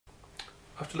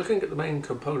After looking at the main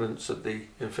components of the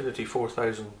Infinity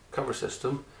 4000 cover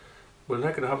system, we're now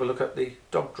going to have a look at the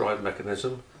dog drive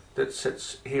mechanism that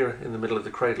sits here in the middle of the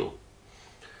cradle.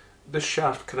 This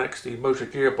shaft connects the motor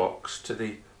gearbox to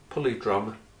the pulley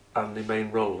drum and the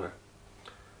main roller.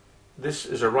 This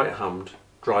is a right hand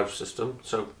drive system,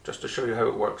 so just to show you how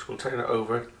it works, we'll turn it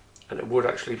over and it would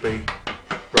actually be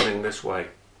running this way.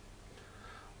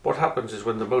 What happens is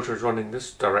when the motor is running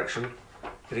this direction,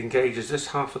 it engages this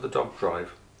half of the dog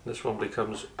drive. This one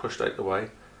becomes pushed out the way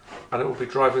and it will be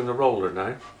driving the roller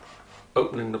now,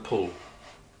 opening the pull.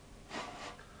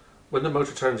 When the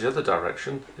motor turns the other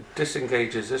direction, it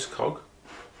disengages this cog,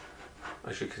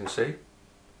 as you can see,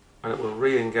 and it will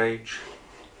re-engage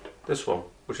this one,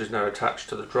 which is now attached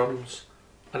to the drums,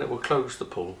 and it will close the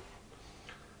pull.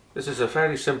 This is a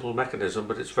fairly simple mechanism,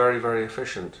 but it's very, very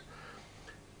efficient.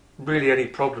 Really, any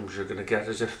problems you're going to get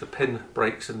is if the pin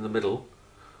breaks in the middle,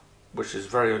 which is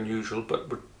very unusual, but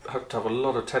would have to have a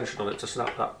lot of tension on it to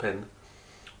snap that pin,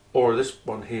 or this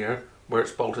one here where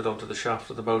it's bolted onto the shaft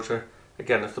of the motor,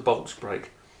 again if the bolts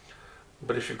break.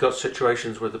 But if you've got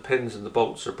situations where the pins and the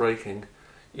bolts are breaking,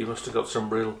 you must have got some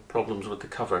real problems with the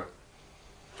cover.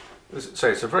 As I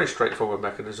say, it's a very straightforward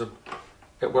mechanism.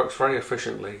 It works very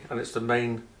efficiently and it's the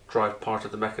main drive part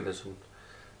of the mechanism.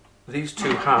 These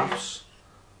two halves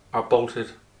are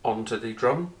bolted onto the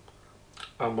drum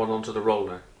and one onto the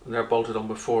roller, and they're bolted on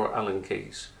with 4 Allen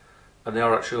keys, and they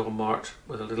are actually all marked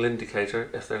with a little indicator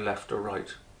if they're left or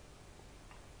right.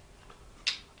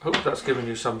 I hope that's given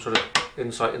you some sort of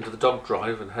insight into the dog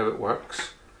drive and how it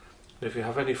works. And if you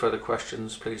have any further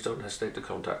questions, please don't hesitate to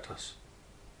contact us.